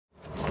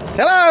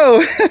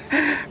Hello,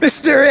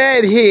 Mr.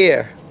 Ed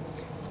here.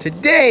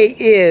 Today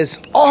is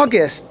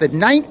August the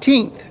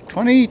 19th,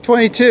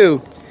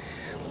 2022.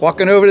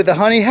 Walking over to the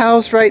honey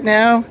house right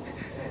now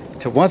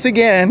to once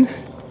again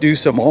do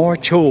some more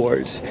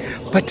chores.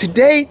 But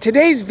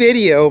today's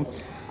video,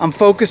 I'm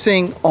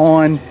focusing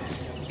on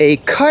a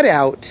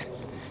cutout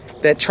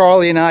that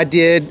Charlie and I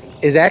did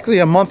is actually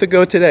a month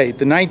ago today.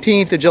 The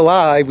 19th of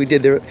July, we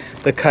did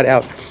the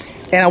cutout.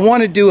 And I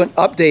want to do an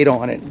update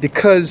on it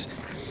because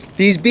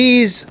these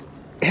bees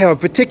have a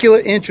particular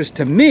interest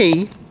to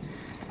me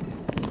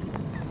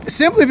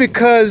simply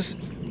because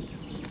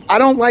I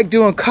don't like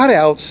doing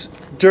cutouts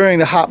during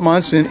the hot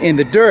months in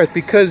the dirt,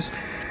 because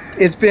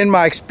it's been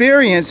my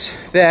experience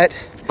that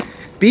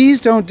bees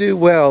don't do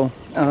well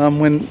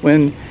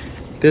when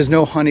there's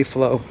no honey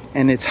flow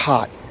and it's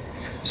hot.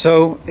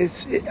 So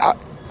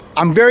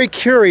I'm very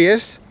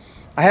curious.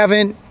 I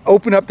haven't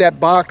opened up that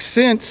box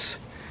since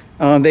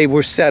they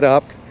were set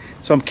up,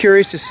 so I'm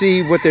curious to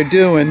see what they're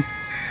doing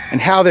and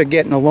how they're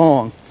getting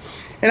along.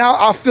 And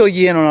I'll fill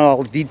you in on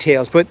all the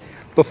details. But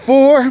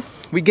before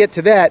we get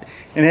to that,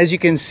 and as you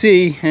can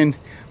see and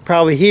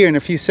probably hear in a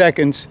few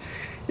seconds,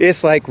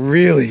 it's like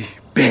really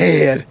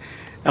bad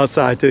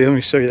outside today. Let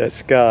me show you that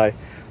sky.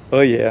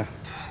 Oh yeah.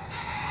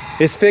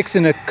 It's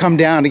fixing to come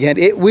down again.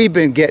 We've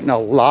been getting a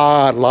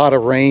lot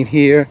of rain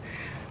here.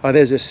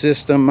 There's a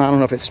system, I don't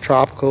know if it's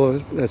tropical,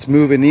 that's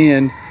moving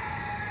in.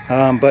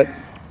 But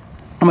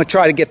I'm gonna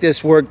try to get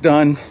this work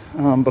done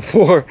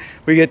before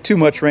we get too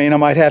much rain. I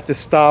might have to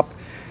stop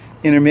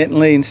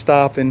intermittently and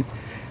stop and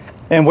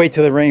wait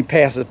till the rain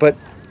passes. But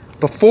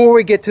before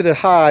we get to the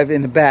hive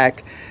in the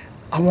back,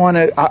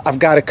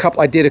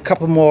 I did a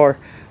couple more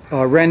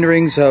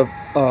renderings of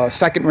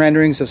second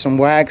renderings of some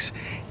wax,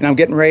 and I'm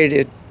getting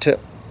ready to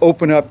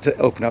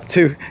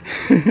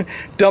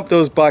dump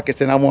those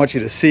buckets, and I want you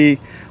to see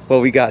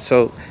what we got.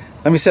 So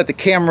let me set the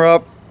camera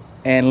up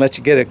and let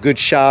you get a good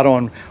shot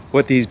on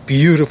what these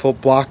beautiful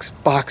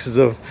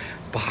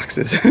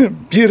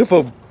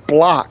beautiful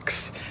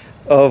blocks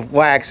of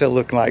wax are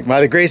looking like.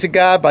 By the grace of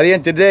God, by the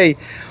end of today,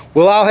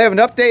 I'll have an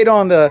update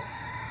on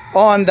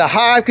the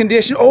hive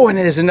condition. Oh, and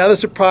there's another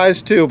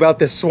surprise too about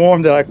this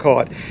swarm that I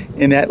caught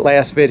in that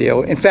last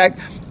video. In fact,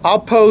 I'll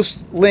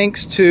post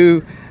links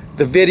to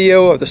the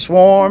video of the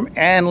swarm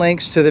and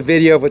links to the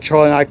video of what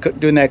Charlie and I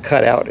doing that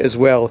cutout as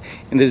well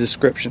in the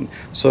description.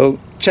 So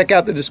check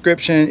out the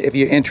description if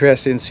you're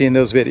interested in seeing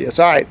those videos.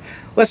 All right,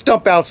 let's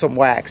dump out some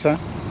wax, huh?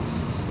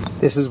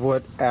 This is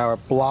what our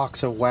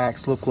blocks of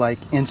wax look like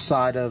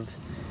inside of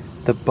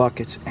the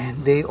buckets, and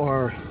they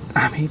are,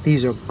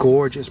 these are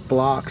gorgeous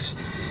blocks.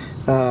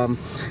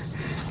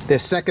 They're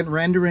second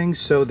renderings,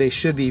 so they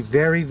should be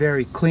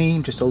very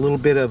clean. Just a little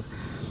bit of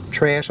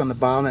trash on the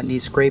bottom that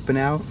needs scraping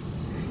out,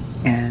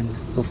 and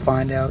we'll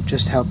find out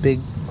just how big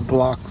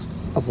blocks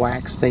of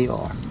wax they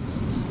are.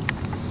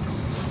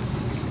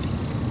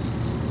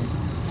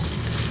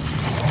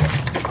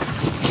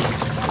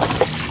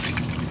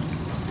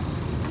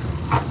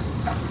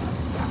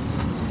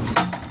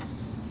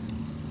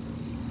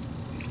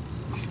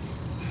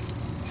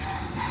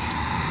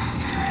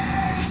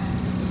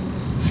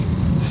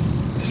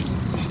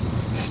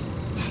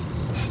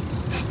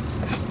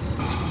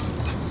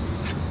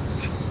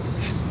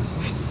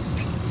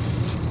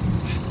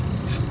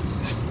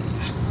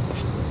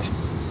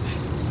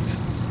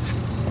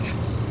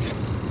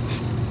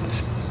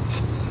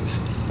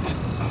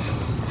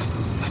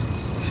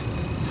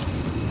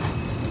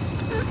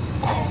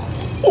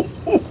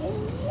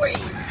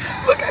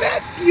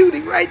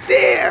 Right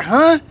there,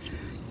 huh?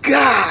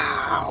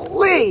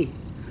 Golly!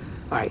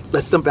 All right,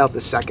 let's dump out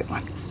the second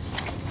one.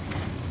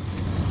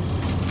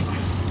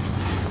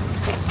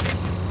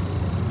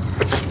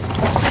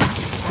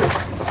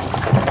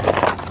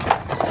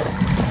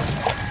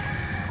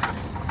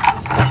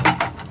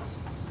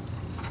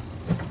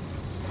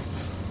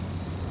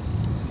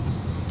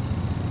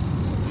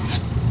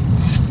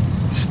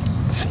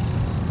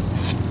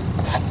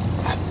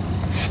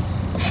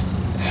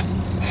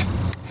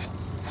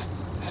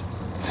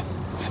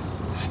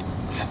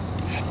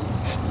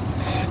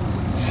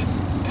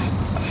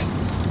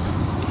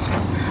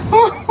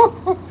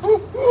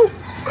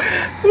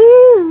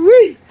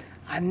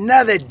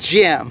 Another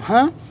gem,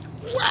 huh?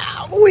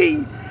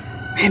 Wow-wee!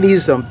 Man,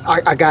 these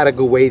I gotta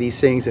go weigh these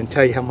things and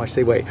tell you how much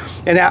they weigh.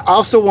 And I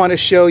also want to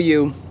show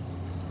you,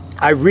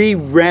 I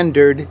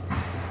re-rendered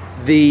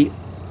the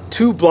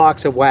 2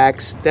 blocks of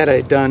wax that I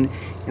had done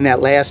in that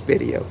last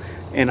video,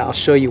 and I'll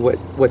show you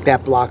what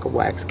that block of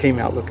wax came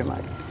out looking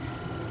like.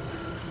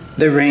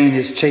 The rain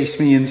has chased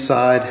me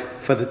inside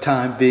for the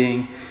time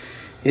being.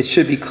 It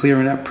should be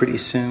clearing up pretty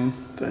soon,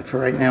 but for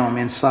right now I'm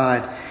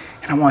inside,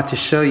 and I want to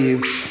show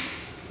you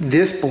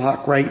this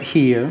block right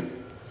here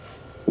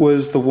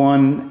was the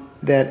one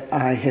that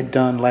I had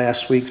done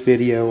last week's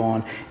video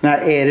on, and I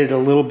added a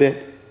little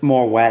bit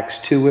more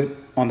wax to it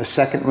on the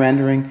second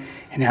rendering,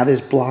 and now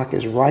this block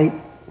is right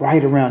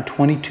around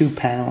 22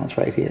 pounds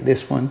right here.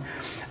 This one,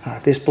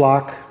 this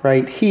block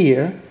right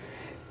here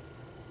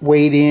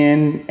weighed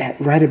in at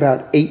right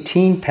about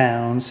 18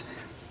 pounds,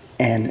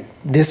 And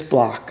this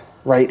block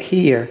right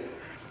here,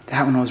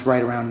 that one was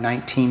right around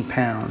 19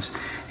 pounds.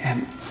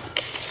 And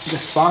the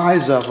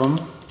size of them,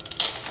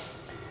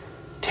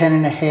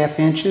 10.5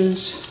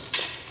 inches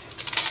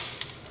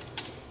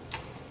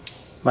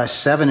by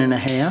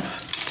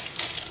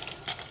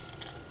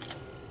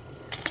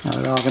 7.5. Now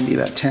they're all going to be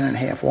about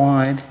 10.5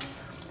 wide.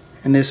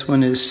 And this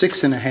one is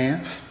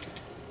 6.5.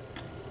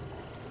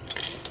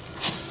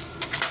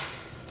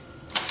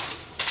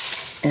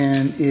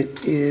 And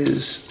it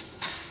is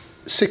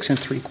 6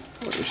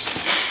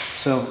 3/4.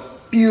 So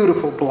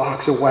beautiful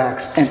blocks of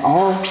wax, and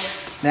all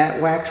that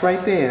wax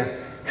right there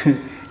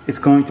it's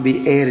going to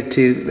be added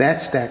to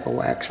that stack of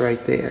wax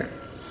right there.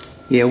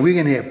 Yeah, we're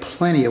going to have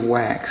plenty of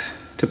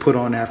wax to put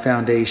on our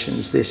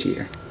foundations this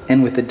year.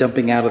 And with the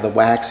dumping out of the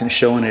wax and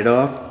showing it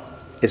off,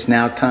 it's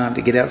now time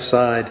to get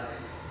outside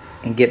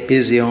and get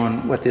busy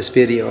on what this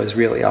video is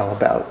really all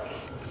about.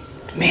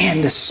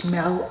 Man, the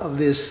smell of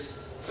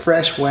this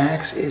fresh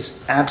wax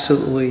is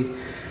absolutely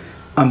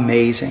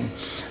amazing.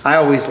 I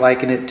always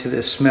liken it to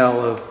the smell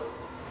of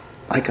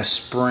like a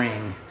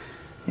spring,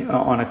 you know,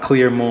 on a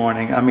clear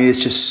morning. I mean,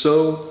 it's just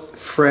so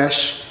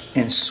fresh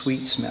and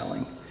sweet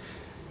smelling.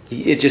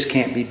 It just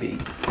can't be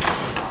beat.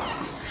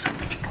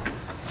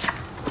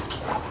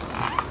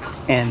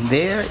 And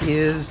there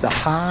is the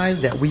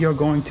hive that we are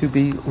going to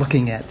be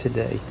looking at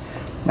today.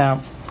 Now,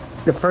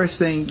 the first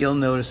thing you'll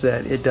notice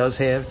that it does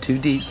have 2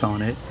 deeps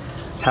on it.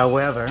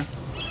 However,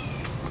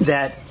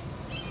 that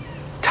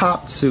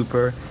top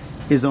super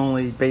is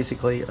only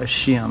basically a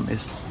shim.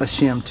 It's a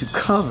shim to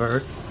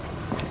cover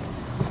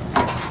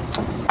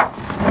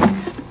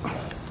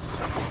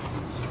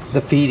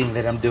the feeding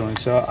that I'm doing.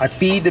 So I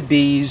feed the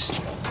bees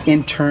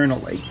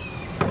internally.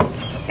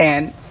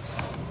 And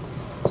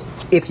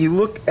if you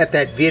look at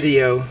that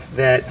video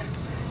that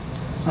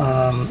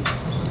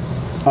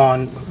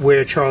on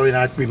where Charlie and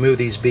I removed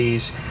these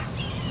bees,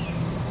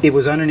 it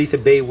was underneath a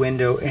bay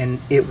window and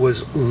it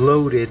was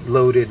loaded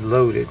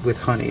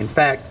with honey. In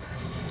fact,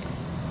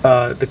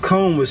 the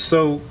comb was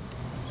so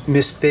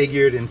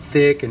misfigured and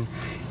thick, and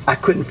I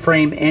couldn't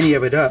frame any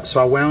of it up, so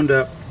I wound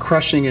up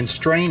crushing and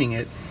straining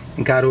it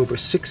and got over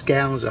 6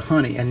 gallons of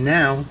honey. And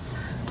now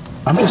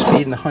I'm just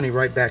feeding the honey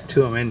right back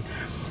to them. And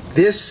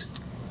this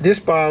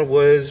bottle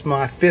was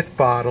my 5th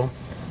bottle,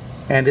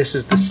 and this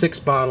is the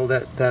 6th bottle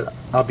that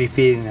I'll be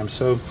feeding them.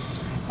 So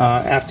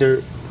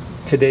after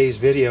today's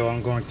video,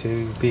 I'm going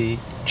to be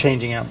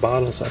changing out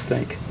bottles, I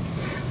think.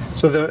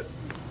 So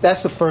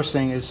that's the first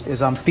thing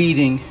is I'm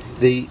feeding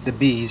the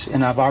bees,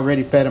 and I've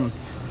already fed them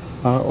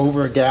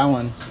over a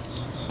gallon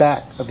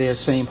back of their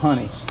same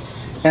honey.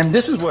 And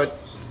this is what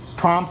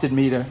prompted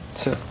me to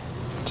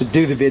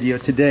do the video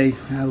today.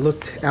 I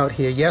looked out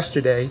here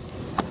yesterday,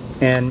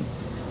 and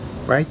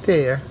right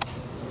there,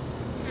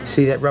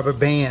 see that rubber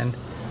band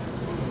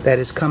that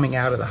is coming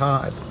out of the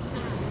hive.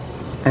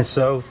 And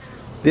so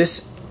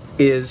this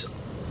is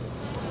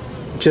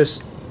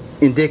just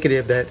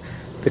indicative that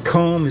the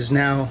comb is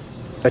now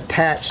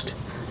attached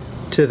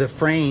to the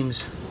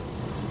frames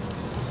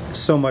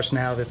so much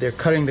now that they're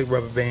cutting the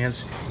rubber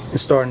bands and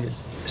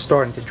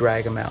starting to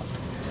drag them out.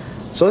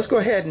 So let's go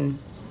ahead and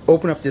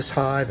open up this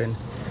hive and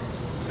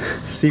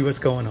see what's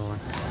going on.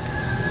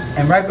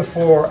 And right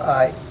before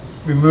I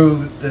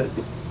remove the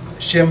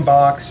shim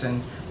box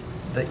and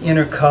the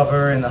inner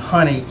cover and the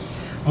honey,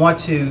 I want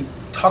to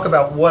talk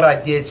about what I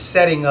did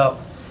setting up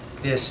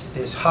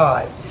this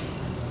hive.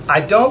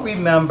 I don't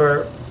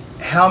remember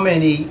how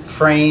many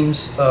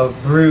frames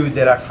of brood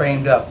that I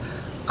framed up.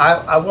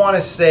 I want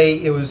to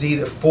say it was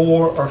either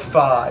 4 or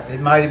 5. It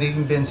might have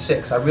even been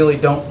 6. I really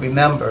don't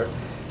remember.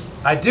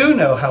 I do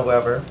know,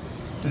 however,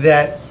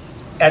 that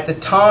at the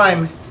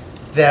time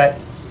that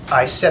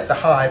I set the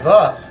hive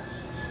up,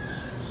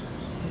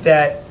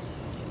 that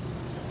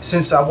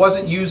since I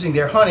wasn't using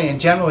their honey,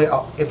 and generally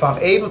if I'm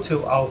able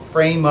to, I'll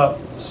frame up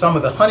some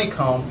of the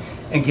honeycomb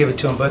and give it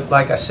to them. But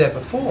like I said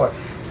before,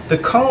 the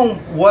comb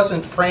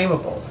wasn't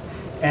frameable,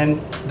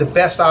 and the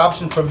best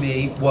option for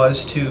me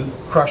was to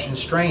crush and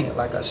strain it,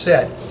 like I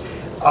said.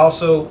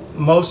 Also,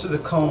 most of the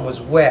comb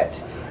was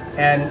wet,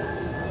 and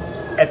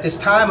at this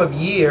time of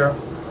year,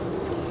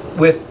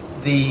 with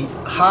the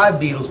hive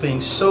beetles being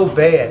so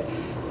bad,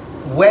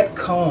 wet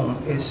comb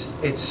it's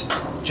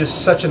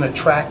just such an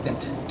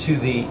attractant to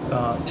the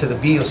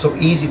beetles. So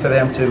easy for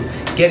them to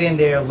get in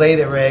there, lay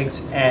their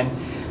eggs, and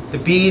the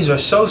bees are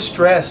so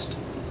stressed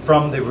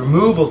from the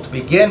removal to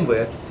begin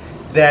with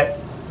that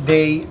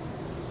they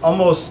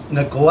almost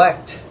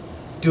neglect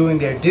doing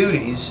their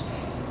duties,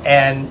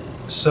 and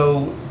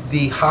so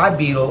the hive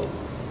beetle,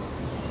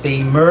 they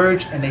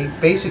emerge and they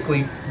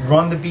basically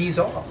run the bees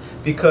off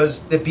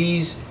because the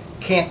bees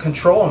can't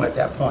control them at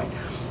that point.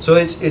 So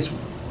it's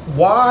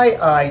why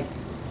I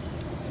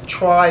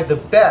try the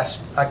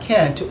best I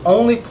can to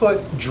only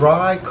put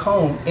dry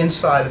comb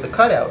inside of the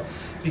cutout,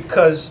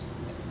 because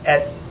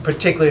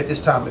particularly at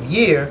this time of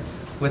year,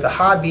 with the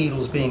hive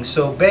beetles being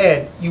so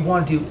bad, you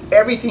want to do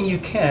everything you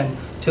can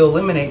to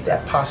eliminate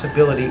that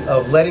possibility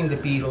of letting the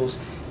beetles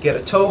get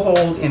a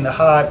toehold in the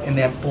hive and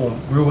then boom,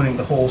 ruining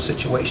the whole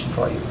situation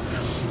for you.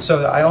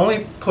 so I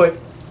only put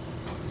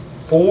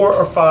 4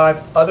 or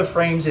 5 other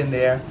frames in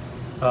there,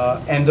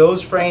 and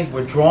those frames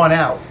were drawn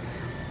out.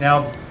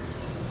 Now,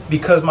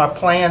 because my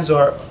plans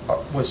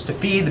was to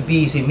feed the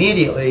bees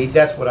immediately,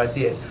 that's what I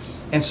did.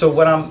 And so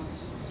what I'm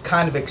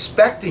kind of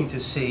expecting to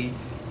see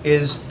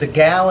is the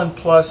gallon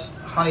plus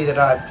honey that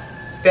I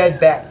fed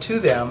back to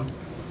them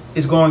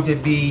is going to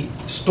be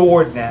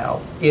stored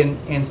now in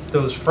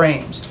those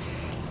frames.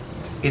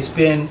 It's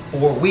been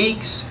 4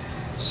 weeks,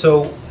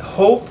 so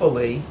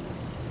hopefully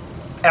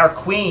our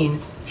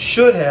queen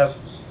should have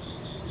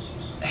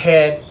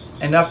had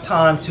enough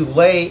time to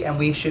lay, and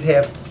we should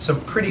have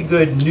some pretty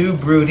good new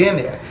brood in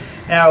there.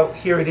 Now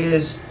here it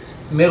is,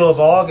 middle of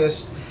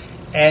August,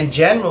 and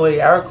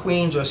generally our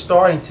queens are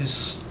starting to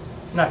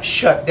not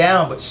shut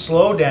down but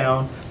slow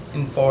down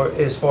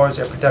as far as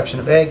their production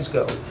of eggs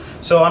go.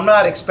 So I'm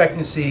not expecting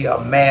to see a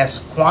mass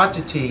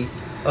quantity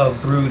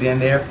of brood in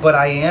there, but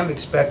I am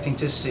expecting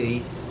to see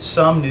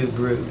some new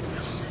brood.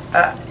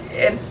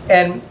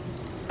 And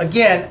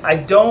again, I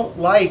don't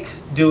like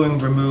doing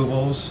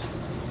removals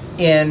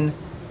in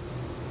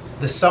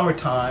the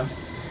summertime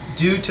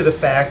due to the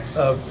fact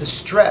of the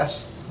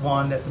stress,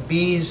 one, that the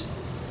bees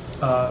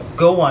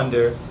go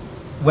under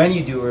when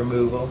you do a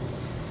removal,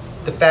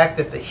 the fact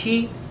that the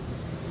heat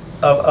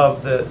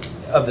of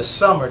the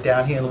summer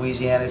down here in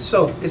Louisiana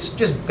it's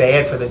just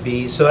bad for the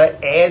bees, so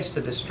that adds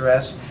to the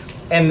stress.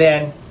 And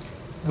then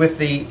with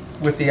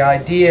the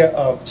idea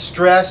of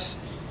stress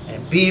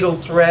and beetle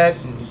threat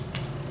and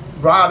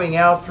robbing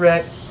out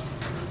threat,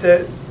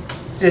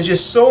 there's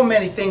just so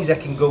many things that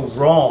can go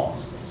wrong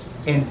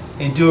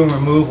in doing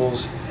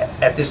removals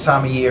at this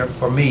time of year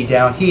for me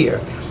down here.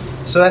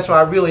 So that's why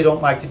I really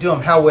don't like to do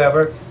them.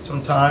 However,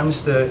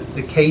 sometimes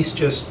the case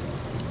just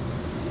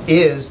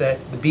is that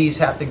the bees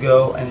have to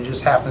go, and it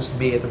just happens to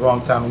be at the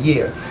wrong time of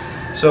year.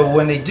 So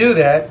when they do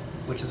that,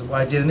 which is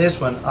what I did in this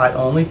one, I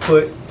only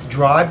put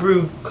dry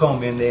brood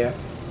comb in there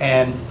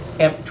and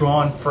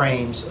drawn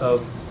frames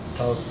of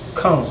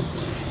comb,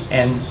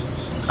 and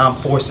I'm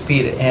forced to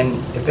feed it. And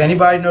if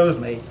anybody knows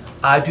me,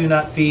 I do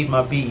not feed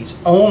my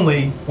bees,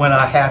 only when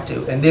I have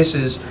to, and this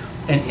is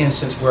an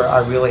instance where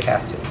I really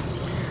have to.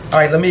 All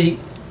right, let me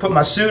put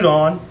my suit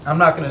on. I'm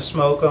not going to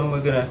smoke them.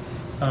 We're going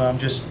to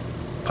just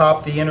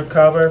pop the inner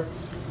cover,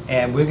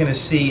 and we're going to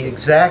see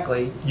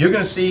exactly, you're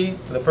going to see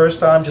for the first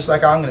time, just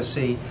like I'm going to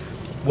see,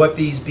 what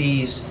these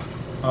bees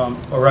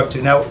are up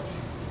to. Now,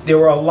 there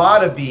were a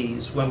lot of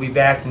bees when we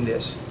vacuumed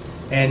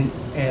this, and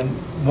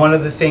one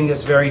of the things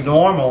that's very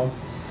normal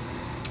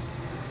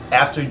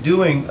after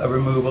doing a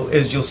removal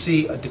is you'll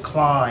see a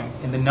decline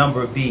in the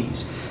number of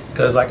bees,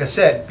 because like I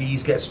said,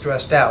 bees get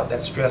stressed out. That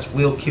stress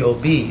will kill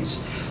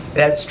bees.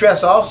 That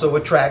stress also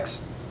attracts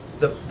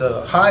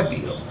the hive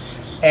beetle,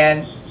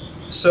 and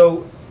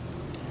so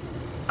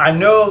I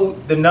know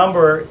the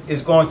number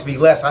is going to be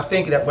less. I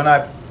think that when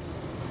I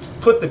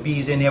put the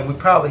bees in there, we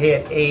probably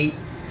had 8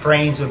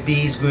 frames of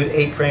bees, good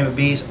 8 frames of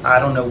bees. I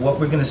don't know what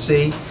we're going to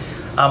see.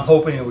 I'm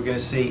hoping that we're going to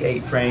see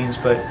 8 frames,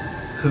 but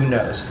who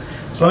knows.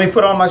 So let me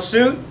put on my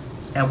suit,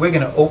 and we're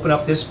going to open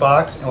up this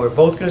box, and we're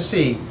both going to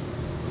see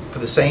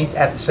at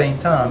the same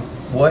time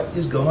what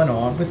is going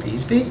on with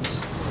these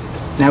bees.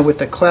 Now, with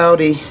the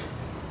cloudy,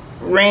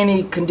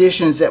 rainy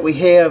conditions that we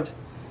have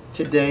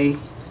today,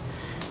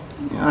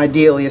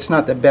 ideally it's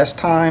not the best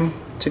time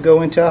to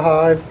go into a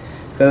hive,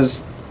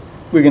 because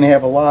we're going to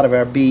have a lot of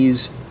our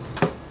bees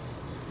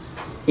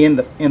in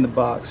the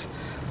box.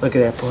 Look at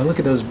that, boy. Look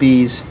at those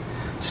bees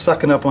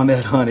sucking up on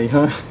that honey,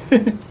 huh?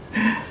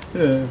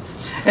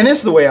 And this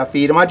is the way I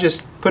feed them. I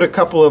just put a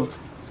couple of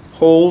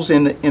holes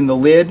in the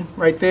lid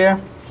right there,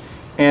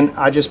 and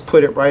I just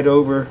put it right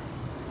over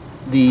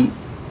the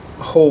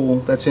hole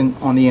that's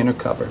on the inner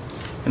cover.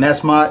 And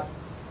that's my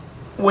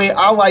way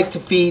I like to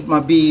feed my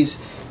bees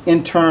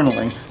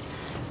internally.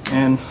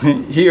 And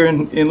here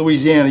in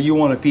Louisiana, you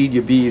want to feed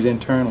your bees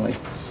internally.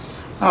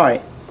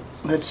 Alright,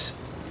 let's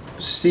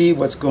see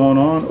what's going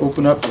on.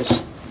 Open up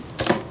this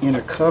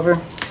inner cover.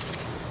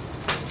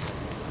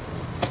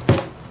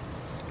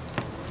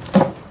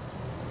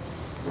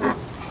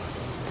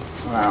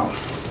 Wow,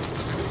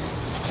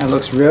 that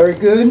looks very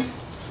good.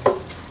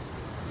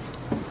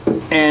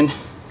 And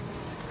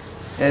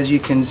as you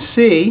can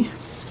see,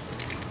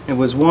 it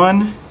was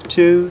 1,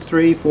 2,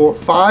 3, 4,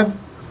 5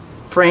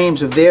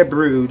 frames of their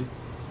brood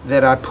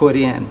that I put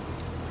in.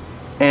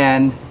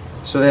 And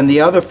so then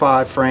the other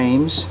 5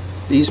 frames,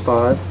 these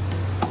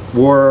 5,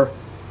 were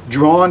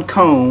drawn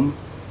comb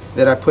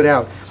that I put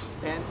out.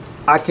 And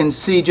I can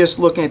see, just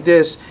looking at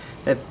this,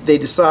 that they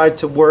decided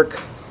to work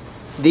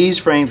these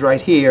frames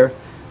right here.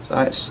 So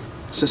I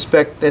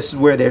suspect this is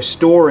where they're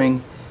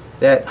storing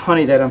that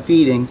honey that I'm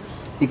feeding,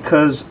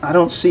 because I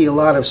don't see a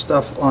lot of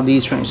stuff on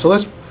these frames. So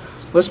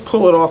let's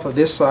pull it off of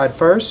this side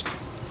first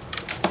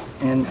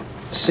and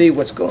see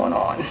what's going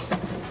on.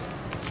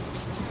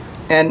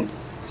 And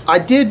I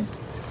did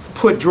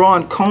put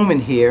drawn comb in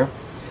here,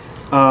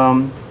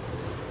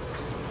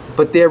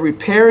 but they're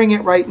repairing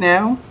it right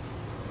now,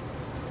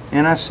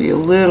 and I see a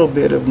little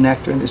bit of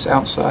nectar in this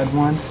outside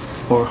one,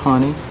 or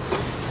honey.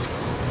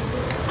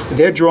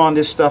 they're drawing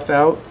this stuff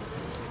out.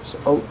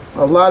 So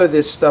a lot of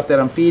this stuff that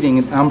I'm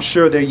feeding, I'm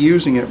sure they're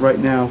using it right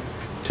now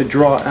to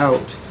draw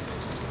out.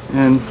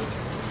 And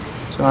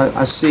so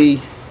I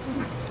see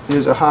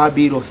there's a hive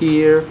beetle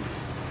here,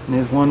 and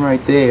there's one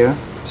right there.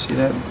 See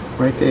that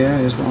right there?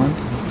 There's one.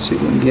 Let's see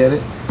if we can get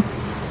it.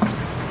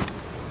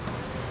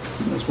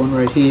 There's one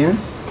right here.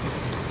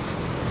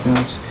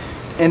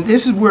 And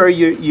this is where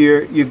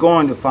you're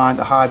going to find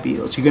the hive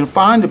beetles. You're going to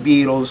find the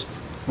beetles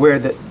where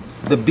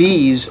the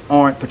bees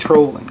aren't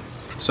patrolling.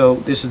 So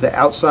this is the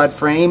outside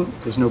frame.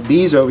 There's no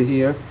bees over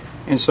here,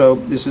 and so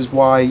this is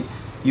why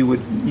you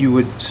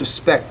would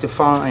suspect to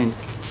find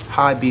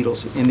hive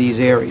beetles in these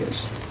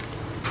areas.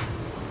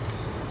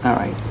 All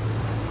right.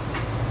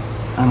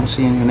 I don't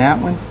see any in that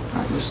one.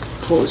 All right, let's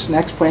pull this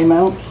next frame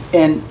out,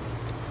 and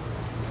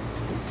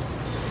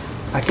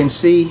I can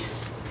see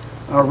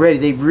already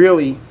they've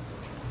really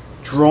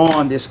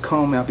drawn this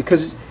comb out,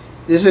 because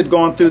this had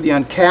gone through the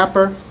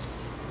uncapper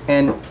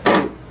and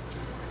it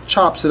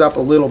chops it up a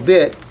little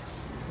bit,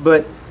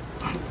 but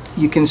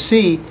you can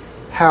see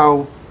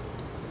how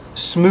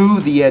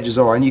smooth the edges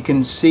are, and you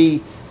can see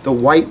the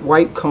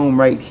white comb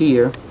right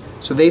here.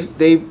 So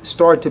they've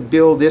started to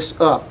build this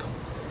up,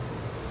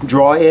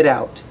 draw it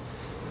out.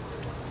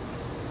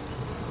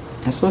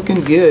 It's looking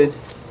good.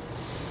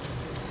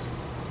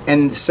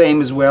 And the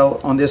same as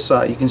well on this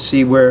side. You can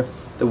see where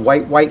the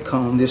white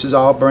comb, this is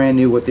all brand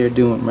new what they're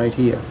doing right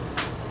here.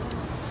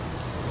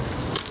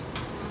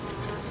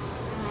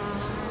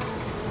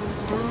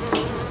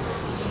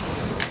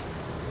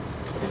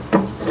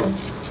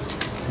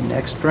 The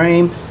next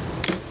frame.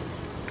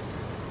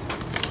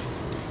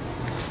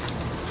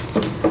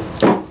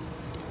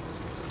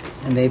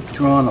 And they've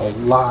drawn a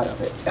lot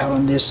of it out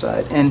on this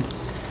side. And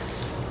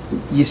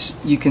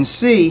you can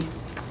see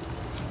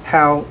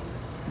how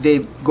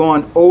they've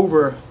gone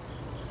over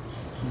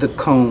the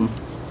comb,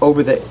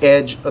 over the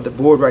edge of the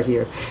board right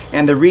here.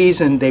 And the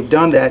reason they've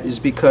done that is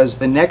because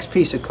the next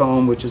piece of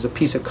comb, which is a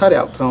piece of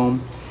cutout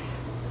comb,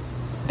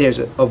 there's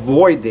a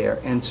void there,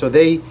 and so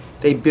they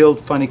build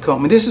funny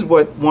comb. And this is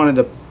what one of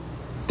the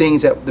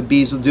things that the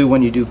bees will do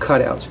when you do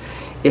cutouts.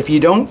 If you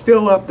don't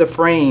fill up the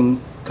frame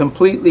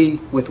completely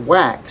with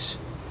wax,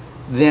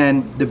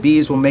 then the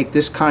bees will make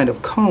this kind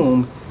of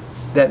comb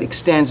that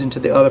extends into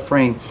the other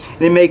frame,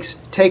 and it makes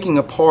taking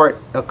apart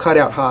a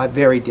cutout hive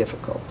very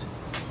difficult.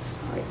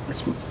 All right,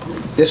 let's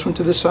move this one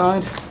to the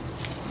side.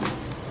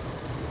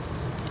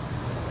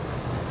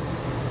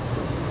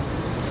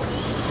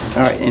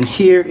 All right, and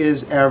here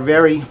is our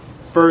very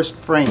first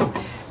frame.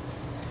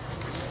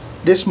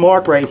 This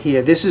mark right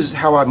here, this is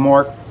how I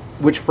mark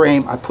which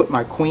frame I put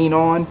my queen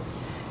on,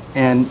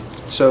 and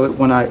so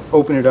when I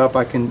open it up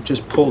I can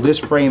just pull this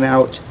frame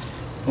out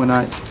when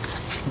I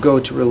go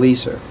to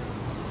release her.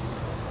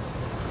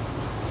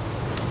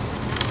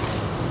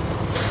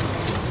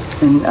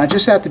 And I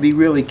just have to be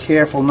really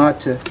careful not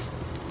to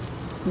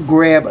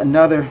grab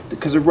another,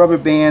 because the rubber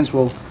bands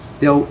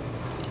they'll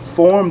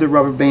form the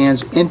rubber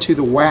bands into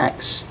the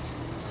wax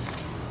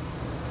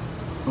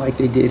like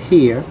they did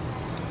here,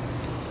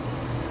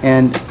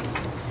 and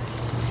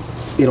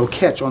it'll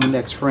catch on the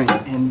next frame.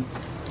 And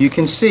you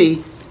can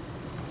see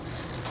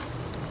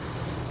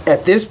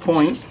at this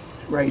point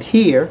right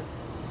here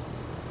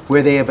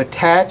where they have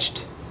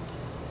attached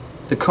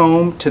the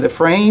comb to the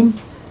frame,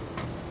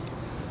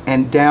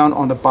 and down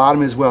on the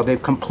bottom as well.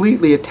 They've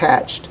completely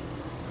attached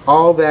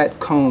all that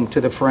comb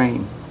to the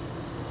frame.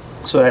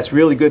 So that's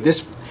really good.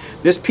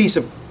 This piece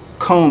of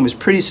comb is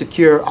pretty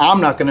secure. I'm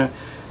not going to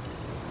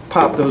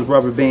pop those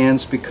rubber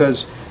bands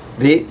because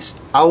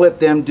I'll let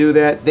them do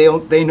that.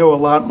 They know a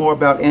lot more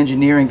about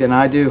engineering than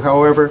I do.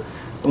 However,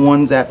 the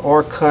ones that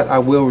are cut, I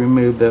will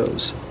remove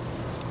those.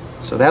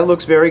 So that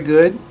looks very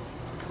good.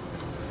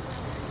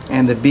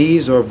 And the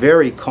bees are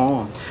very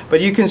calm.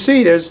 But you can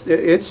see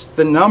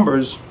the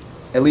numbers,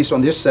 at least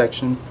on this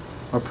section,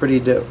 are pretty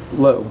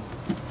low.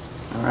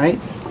 All right,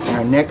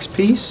 our next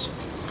piece.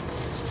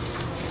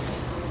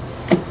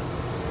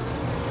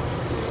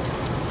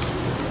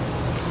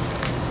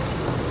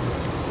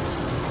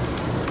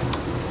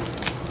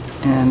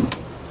 And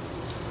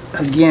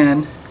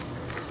again,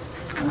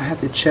 I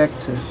have to check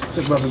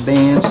the rubber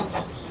bands.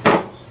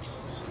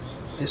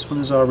 This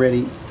one is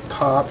already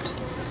popped,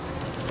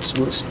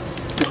 so let's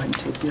go ahead and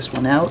take this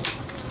one out,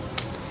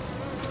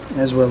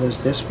 as well as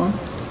this one.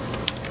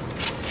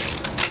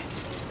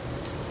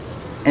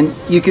 And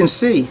you can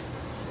see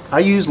I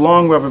use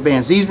long rubber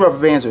bands. These rubber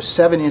bands are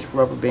 7-inch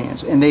rubber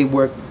bands, and they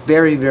work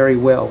very, very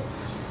well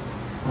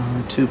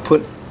to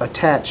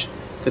attach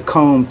the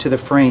comb to the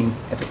frame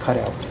at the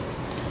cutout.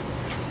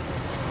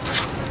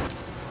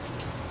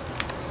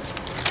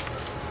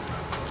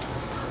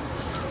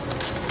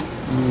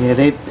 Yeah,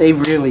 they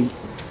really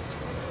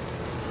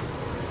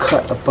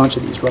cut a bunch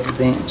of these rubber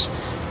bands.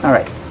 All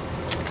right,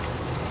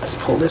 let's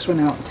pull this one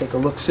out and take a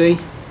look-see.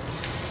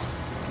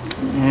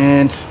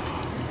 And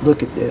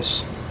look at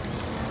this.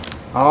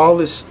 All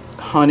this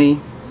honey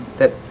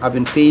that I've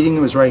been feeding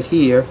was right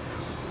here.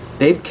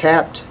 They've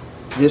capped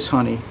this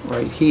honey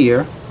right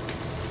here.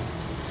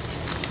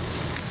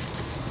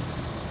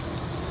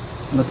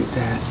 Look at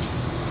that.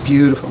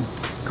 Beautiful.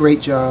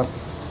 Great job.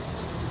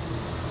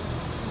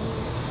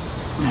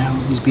 Now,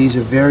 these bees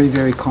are very,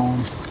 very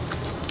calm,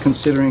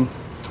 considering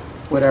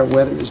what our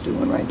weather is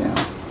doing right now.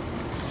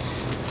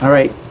 All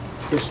right,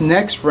 this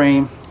next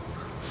frame,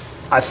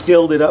 I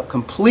filled it up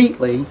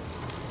completely.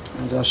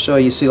 As I'll show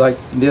you, see, like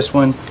this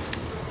one,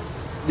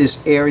 this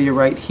area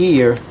right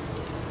here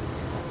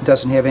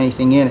doesn't have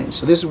anything in it.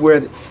 So this is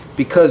where,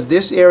 because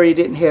this area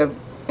didn't have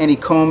any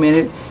comb in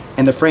it,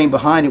 and the frame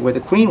behind it where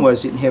the queen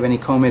was didn't have any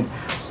comb in it,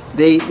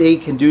 they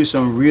can do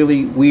some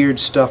really weird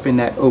stuff in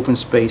that open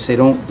space. They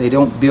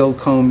don't build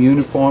comb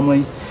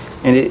uniformly,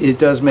 and it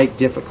does make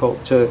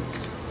difficult to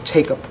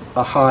take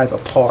a hive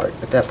apart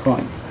at that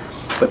point.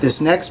 But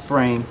this next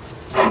frame,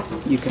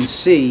 you can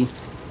see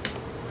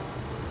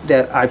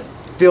that I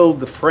filled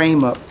the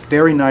frame up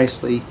very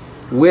nicely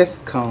with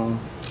comb,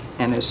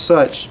 and as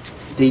such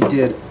they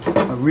did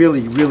a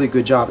really, really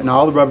good job. And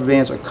all the rubber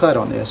bands are cut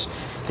on this.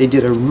 They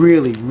did a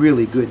really,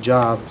 really good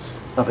job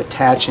of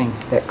attaching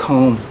that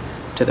comb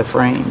to the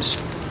frames.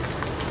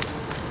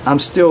 I'm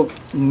still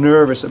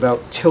nervous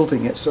about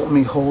tilting it, so let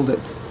me hold it.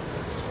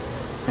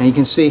 And you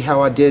can see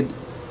how I did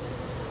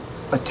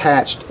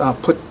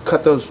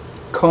cut those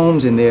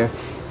combs in there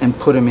and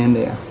put them in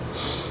there.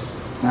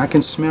 Now, I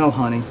can smell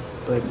honey,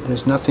 but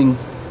there's nothing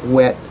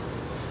wet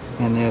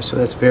in there, so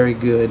that's very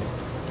good.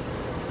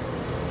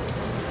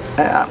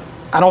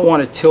 I don't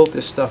want to tilt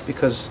this stuff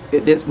because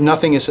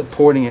nothing is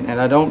supporting it, and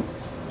I don't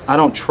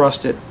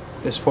trust it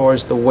as far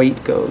as the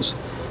weight goes.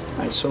 All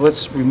right, so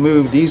let's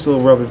remove these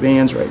little rubber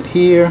bands right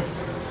here,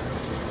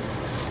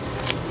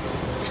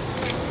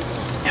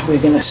 and we're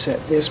going to set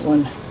this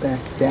one back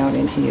down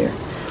in here.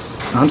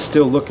 I'm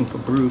still looking for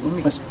brood.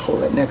 Let's pull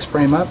that next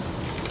frame up.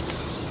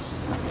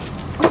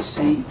 Let's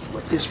see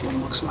what this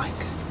one looks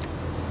like.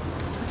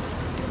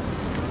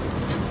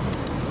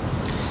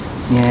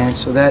 Yeah,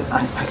 so that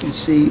I can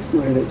see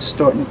where it's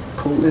starting to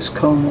pull this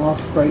comb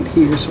off right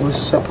here. So let's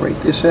separate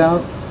this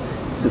out.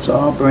 It's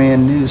all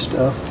brand new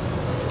stuff.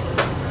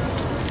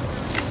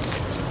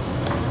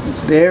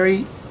 It's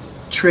very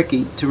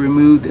tricky to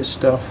remove this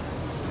stuff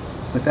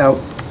without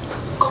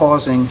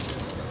causing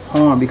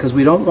harm, because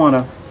we don't want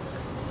to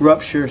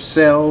rupture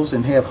cells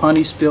and have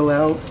honey spill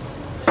out.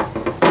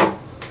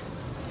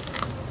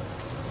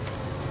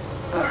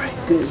 Alright,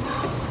 good.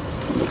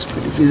 It looks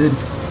pretty good.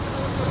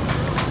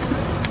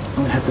 I'm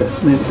going to have to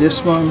move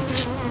this one.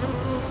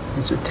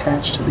 It's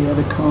attached to the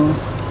other comb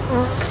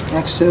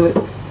next to it.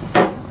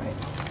 Alright.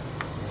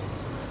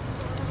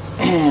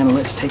 And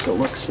let's take a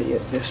look-see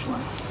at this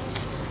one.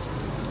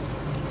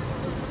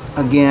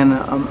 Again,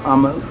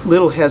 I'm a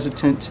little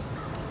hesitant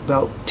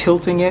about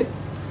tilting it.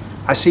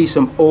 I see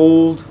some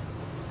old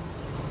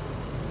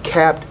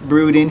capped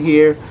brood in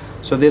here,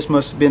 so this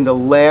must have been the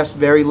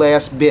very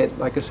last bit.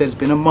 Like I said, it's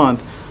been a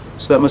month,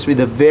 so that must be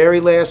the very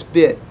last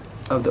bit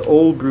of the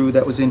old brood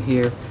that was in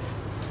here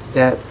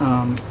that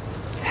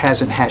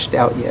hasn't hatched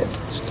out yet.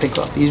 Let's take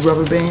off these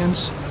rubber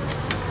bands.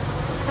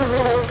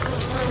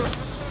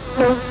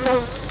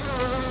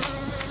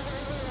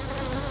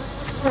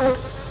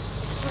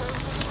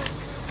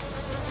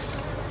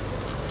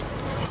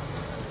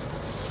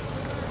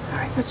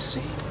 Alright, let's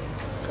see.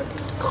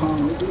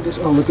 Calmly do this.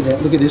 Oh, look at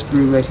that. Look at this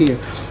brood right here.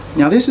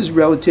 Now, this is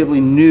relatively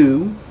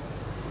new.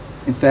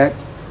 In fact,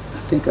 I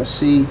think I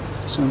see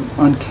some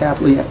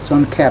uncapped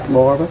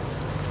larvae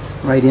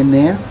right in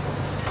there.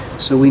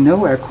 So we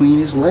know our queen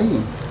is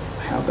laying.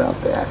 How about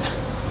that?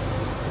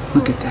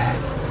 Look at that.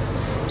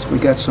 So we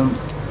got some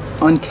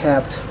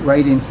uncapped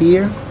right in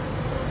here.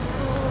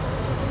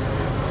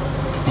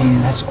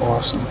 And that's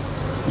awesome.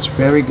 That's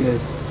very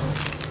good.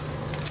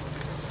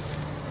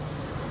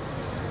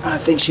 I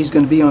think she's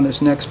going to be on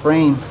this next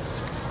frame.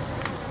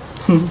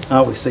 I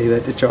always say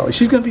that to Charlie.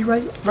 She's going to be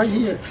right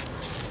here.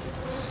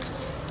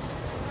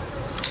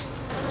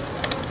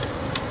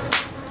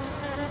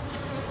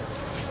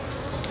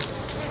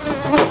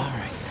 All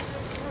right.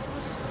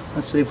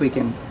 Let's see if we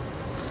can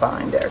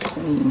find our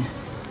queen.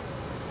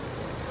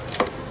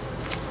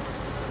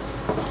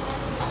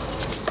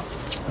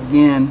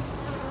 Again,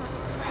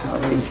 how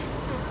they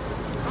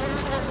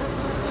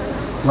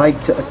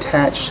like to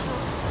attach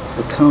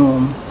the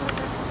comb.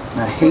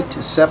 I hate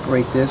to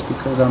separate this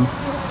because I'm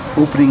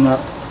opening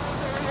up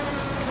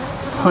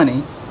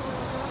honey,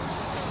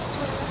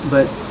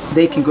 but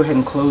they can go ahead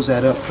and close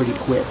that up pretty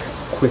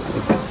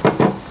quickly.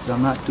 But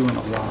I'm not doing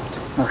a lot.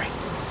 All right,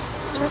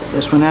 let's put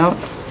this one out.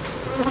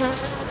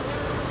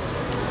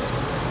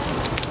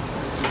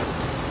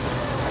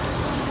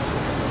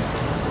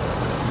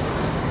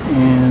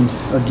 And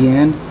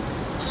again,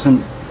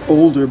 some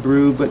older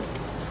brood, but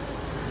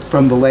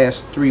from the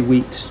last 3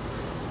 weeks.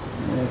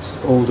 That's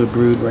older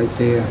brood right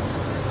there.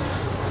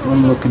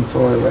 I'm looking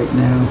for it right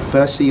now,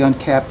 but I see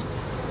uncapped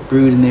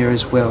brood in there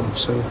as well.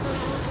 So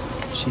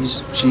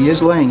she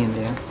is laying in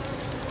there.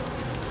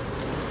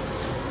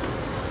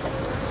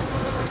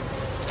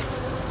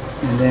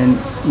 And then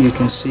you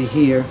can see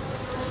here,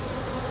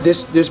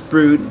 this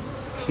brood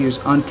here's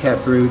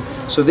uncapped brood.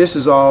 So this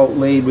is all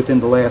laid within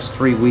the last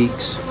 3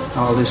 weeks.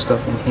 All this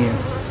stuff in here.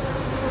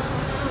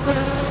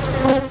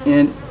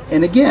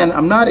 And again,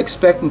 I'm not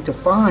expecting to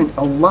find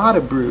a lot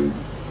of brood,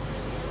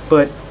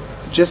 but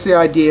just the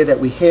idea that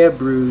we have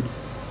brood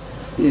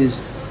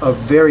is a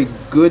very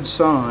good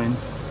sign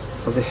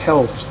of the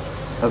health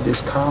of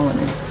this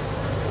colony.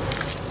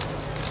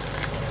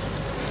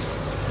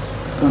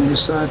 On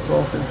this side,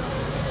 Volker.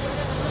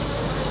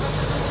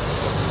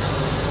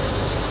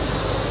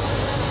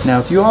 Now,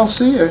 if you all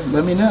see her,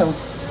 let me know.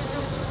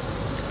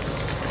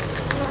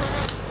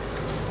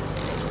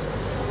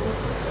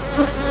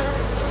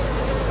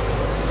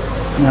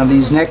 Now,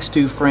 these next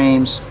two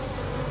frames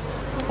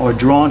are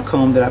drawn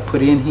comb that I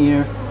put in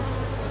here,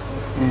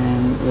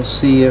 and we'll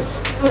see if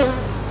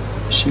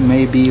she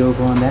may be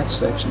over on that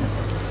section.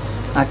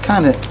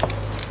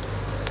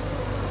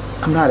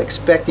 I'm not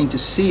expecting to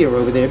see her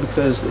over there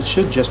because it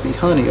should just be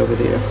honey over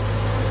there,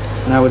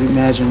 and I would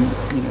imagine,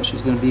 you know,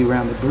 she's going to be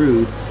around the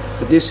brood.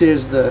 But this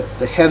is the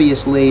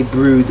heaviest laid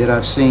brood that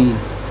I've seen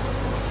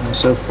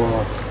so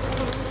far.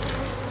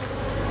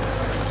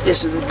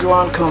 This is a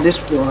drawn comb.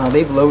 Wow,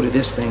 they've loaded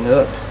this thing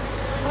up,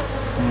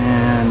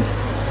 and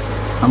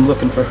I'm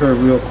looking for her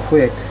real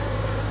quick.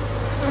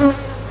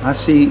 I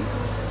see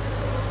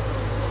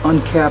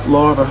uncapped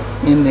larva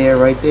in there,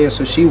 right there.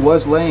 So she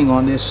was laying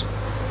on this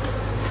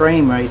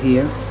frame right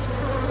here.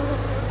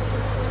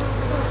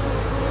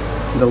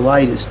 The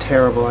light is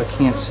terrible. I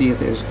can't see if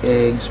there's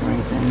eggs or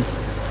anything.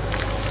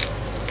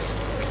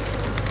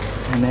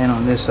 And then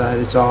on this side,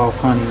 it's all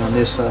honey on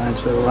this side,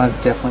 so I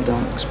definitely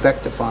don't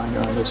expect to find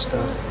her on this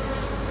stuff.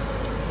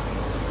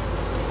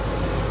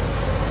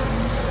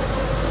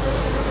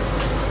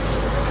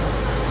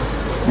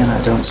 And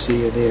I don't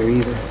see her there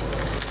either.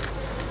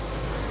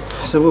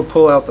 So we'll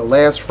pull out the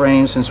last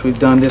frame since we've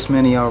done this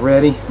many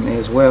already. May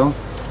as well.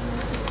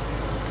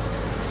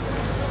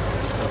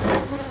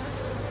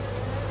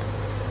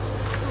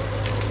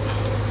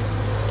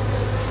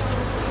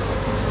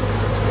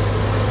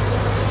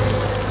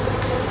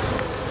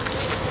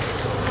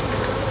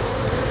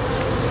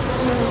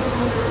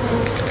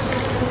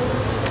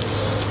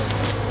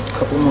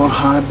 Couple more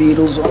hive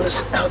beetles on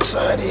this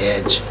outside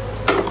edge.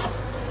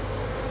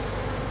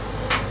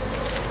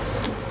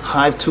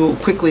 Hive tool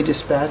quickly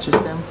dispatches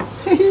them.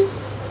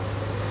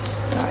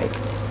 Alright,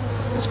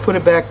 let's put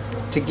it back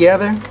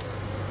together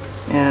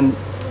and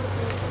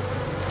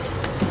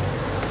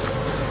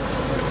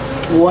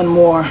one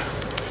more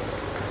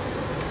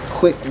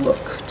quick look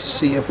to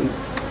see if we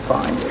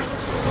find her.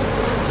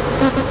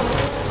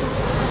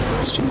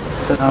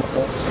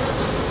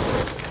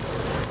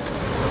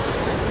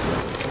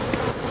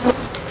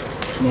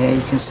 Yeah,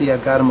 you can see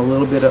I've got them a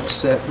little bit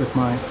upset with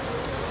my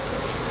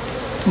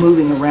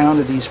moving around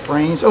to these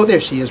frames. Oh, there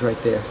she is right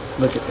there.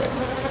 Look at that.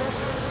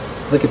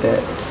 Look at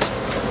that.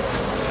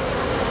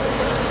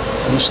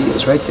 There she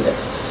is right there.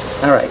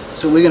 Alright,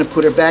 so we're going to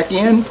put her back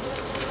in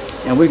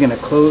and we're going to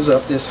close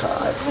up this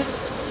hive.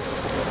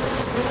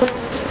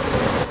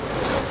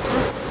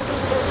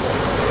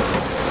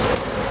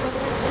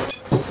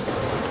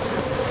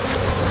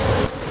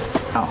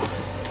 Oh,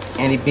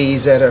 any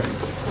bees that are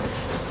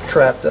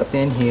trapped up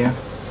in here,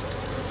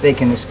 they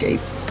can escape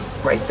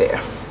right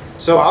there.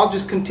 So I'll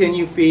just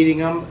continue feeding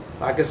them.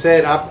 Like I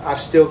said, I've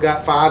still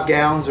got 5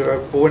 gallons or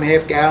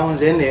 4.5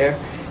 gallons in there.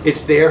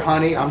 It's their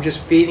honey. I'm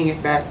just feeding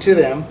it back to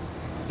them,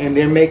 and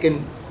they're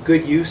making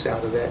good use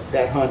out of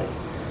that honey.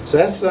 So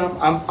that's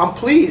I'm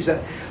pleased.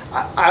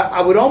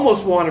 I would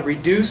almost want to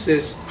reduce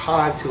this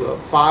hive to a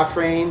 5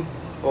 frame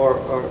or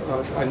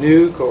a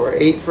nuke or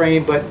 8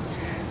 frame, but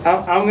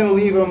I'm going to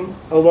leave them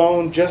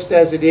alone just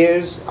as it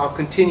is. I'll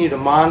continue to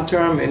monitor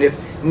them, and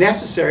if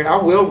necessary, I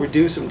will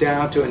reduce them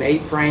down to an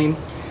 8 frame.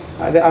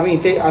 I mean,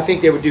 I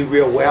think they would do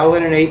real well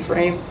in an 8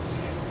 frame.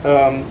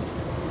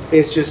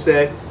 It's just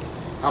that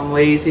I'm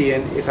lazy,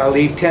 and if I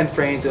leave 10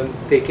 frames,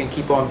 they can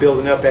keep on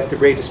building up at the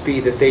rate of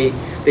speed that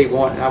they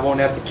want, and I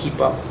won't have to keep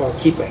up or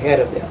keep ahead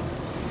of them.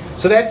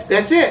 So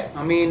that's it.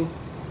 I mean,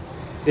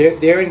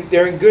 they're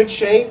in good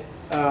shape.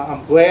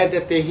 I'm glad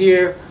that they're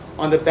here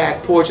on the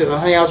back porch of the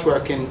honey house where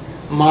I can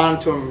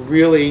monitor them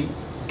really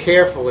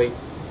carefully.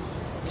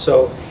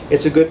 So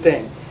it's a good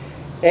thing.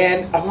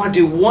 And I want to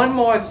do one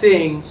more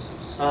thing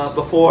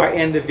before I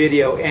end the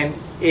video, and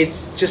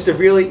it's just a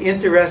really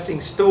interesting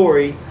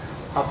story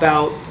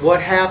about what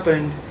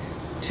happened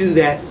to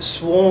that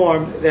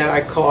swarm that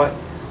I caught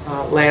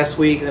last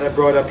week that I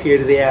brought up here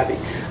to the Abbey.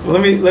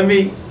 Let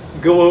me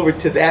go over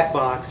to that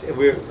box, and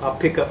I'll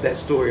pick up that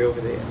story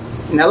over there.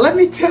 Now let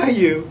me tell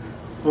you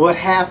what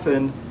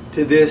happened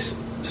to this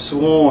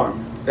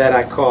swarm that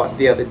I caught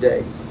the other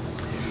day.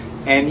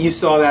 And you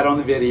saw that on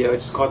the video. I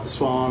just caught the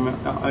swarm.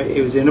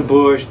 It was in a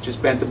bush,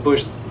 just bent the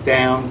bush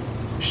down,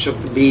 shook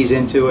the bees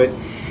into it.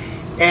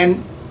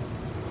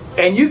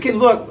 And you can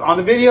look, on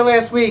the video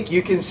last week,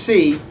 you can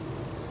see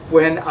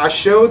when I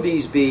showed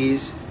these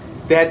bees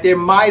that there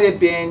might have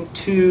been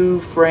 2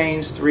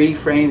 frames, 3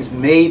 frames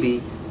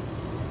maybe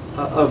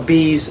of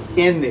bees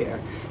in there.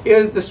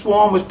 The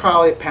swarm was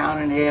probably 1.5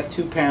 pounds,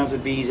 2 pounds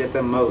of bees at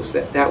the most.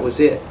 That was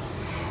it.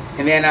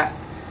 And then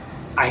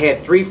I had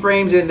 3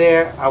 frames in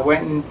there. I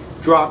went and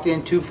dropped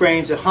in 2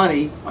 frames of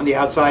honey on the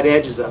outside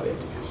edges of it.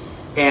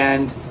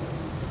 And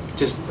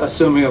just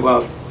assuming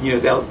about, you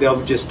know,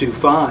 they'll just do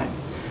fine.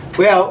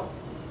 Well,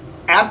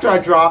 after I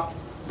dropped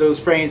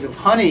those frames of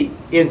honey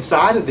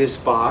inside of this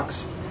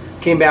box,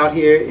 came out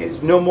here,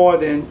 it's no more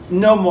than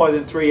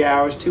 3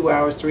 hours, 2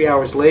 hours, 3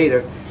 hours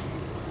later,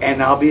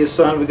 and I'll be a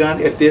son of a gun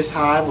if this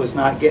hive was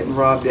not getting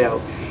robbed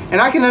out.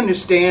 And I can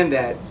understand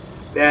that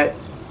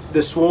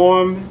the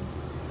swarm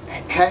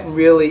hadn't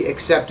really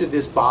accepted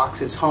this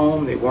box as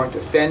home. They weren't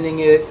defending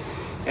it,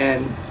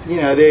 and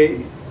you know,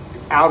 they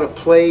out of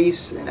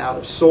place and out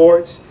of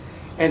sorts.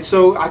 And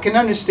so I can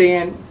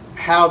understand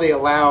how they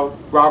allowed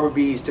robber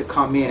bees to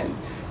come in.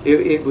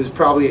 It was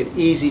probably an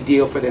easy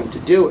deal for them to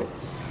do it.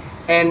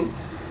 And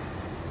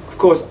of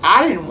course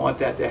I didn't want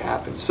that to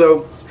happen,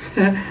 so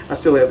I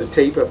still have the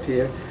tape up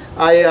here.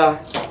 I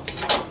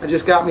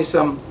just got me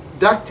some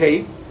duct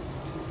tape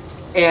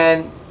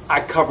and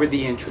I covered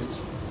the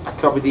entrance. I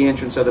covered the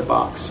entrance of the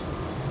box.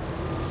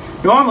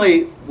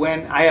 Normally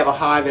when I have a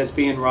hive that's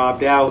being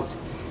robbed out,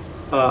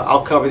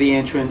 I'll cover the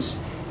entrance,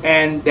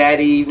 and that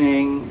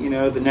evening, you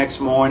know, the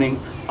next morning,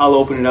 I'll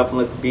open it up and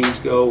let the bees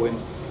go and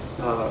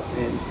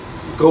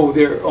go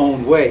their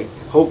own way,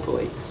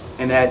 hopefully,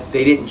 and that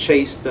they didn't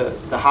chase the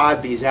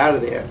hive bees out of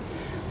there.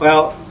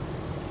 Well,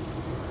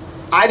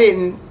 I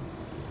didn't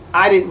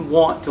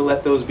want to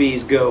let those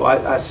bees go.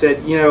 I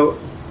said, you know,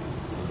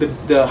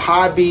 the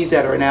hive bees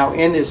that are now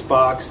in this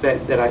box,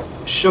 that I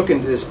shook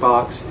into this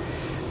box,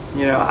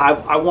 you know,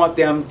 I want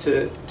them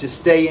to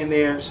stay in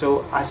there.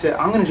 So I said,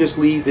 I'm going to just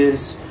leave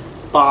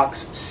this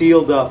box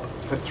sealed up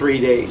for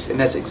 3 days, and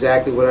that's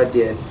exactly what I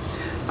did.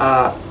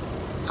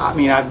 I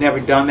mean, I've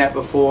never done that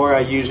before. I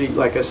usually,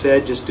 like I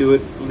said, just do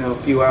it, you know, a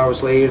few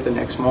hours later, the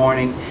next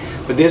morning.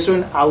 But this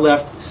one, I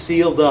left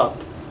sealed up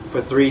for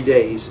 3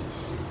 days.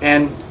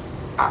 And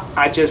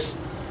I just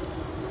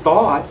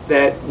thought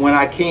that when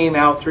I came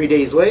out 3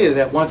 days later,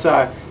 that once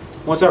I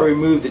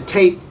removed the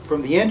tape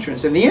from the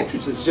entrance, and the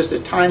entrance is just a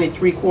tiny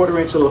 3/4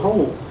 inch little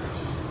hole.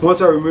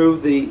 Once I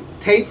removed the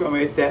tape from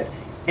it, that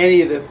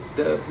any of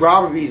the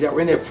robber bees that were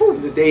in there,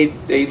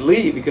 they'd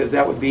leave, because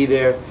that would be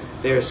their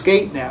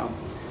escape now.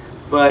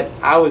 But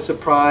I was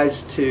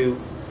surprised to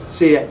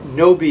see that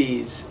no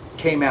bees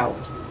came out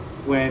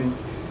when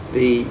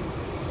the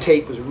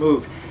tape was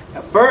removed.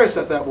 At first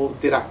I thought, well,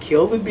 did I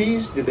kill the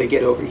bees? Did they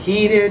get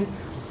overheated?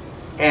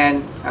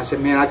 And I said,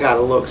 man, I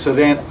gotta look. So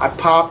then I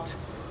popped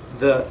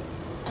the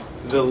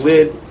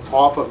lid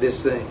off of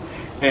this thing,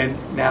 and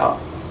now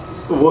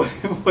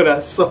what I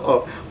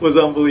saw was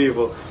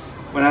unbelievable.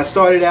 When I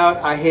started out,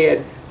 I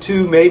had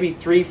 2, maybe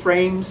 3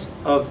 frames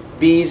of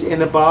bees in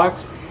the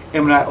box,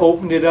 and when I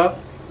opened it up,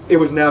 it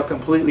was now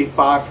completely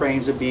 5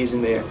 frames of bees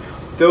in there.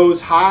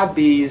 Those hive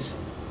bees,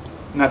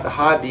 not the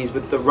hive bees,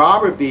 but the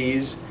robber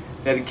bees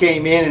that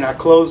came in and I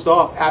closed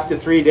off after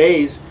 3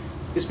 days,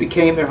 this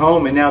became their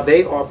home, and now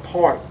they are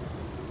part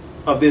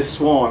of this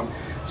swarm.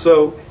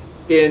 So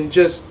in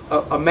just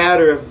a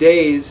matter of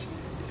days,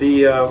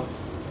 the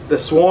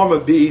swarm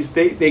of bees,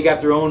 they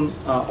got their own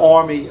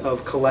army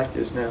of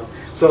collectors now.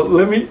 So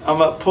I'm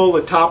gonna pull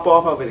the top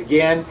off of it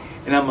again,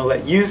 and I'm gonna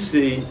let you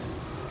see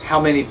how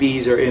many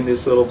bees are in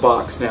this little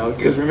box now,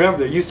 because remember,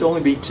 there used to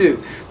only be 2.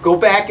 Go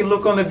back and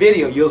look on the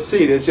video, you'll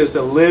see there's just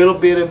a little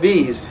bit of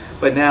bees,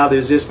 but now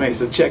there's this many.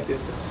 So check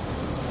this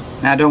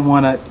out. Now I don't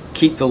want to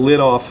keep the lid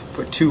off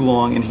for too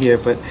long in here,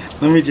 but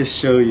let me just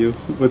show you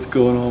what's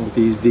going on with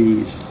these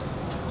bees.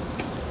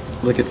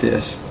 Look at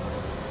this.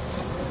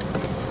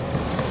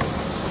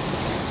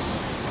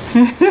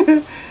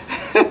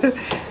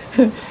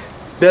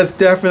 That's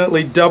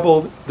definitely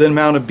double the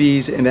amount of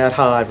bees in that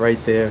hive right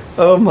there.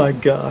 Oh my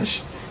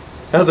gosh.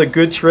 That's a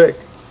good trick.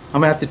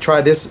 I'm going to have to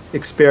try this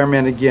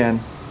experiment again.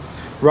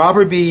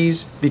 Robber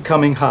bees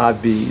becoming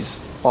hive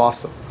bees.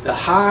 Awesome. The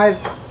hive,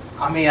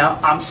 I mean,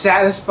 I'm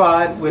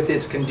satisfied with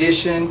its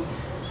condition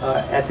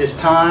at this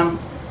time.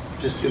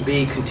 Just to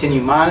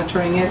continue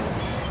monitoring it.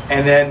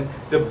 And then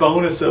the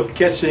bonus of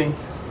catching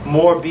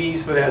more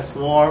bees for that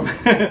swarm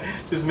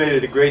just made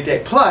it a great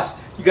day.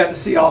 Plus, you got to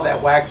see all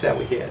that wax that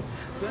we had.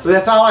 So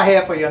that's all I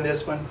have for you on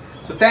this one.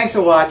 So thanks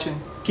for watching.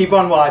 Keep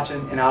on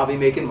watching, and I'll be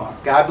making more.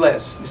 God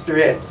bless. Mr.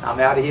 Ed, I'm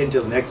out of here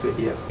until the next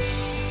video.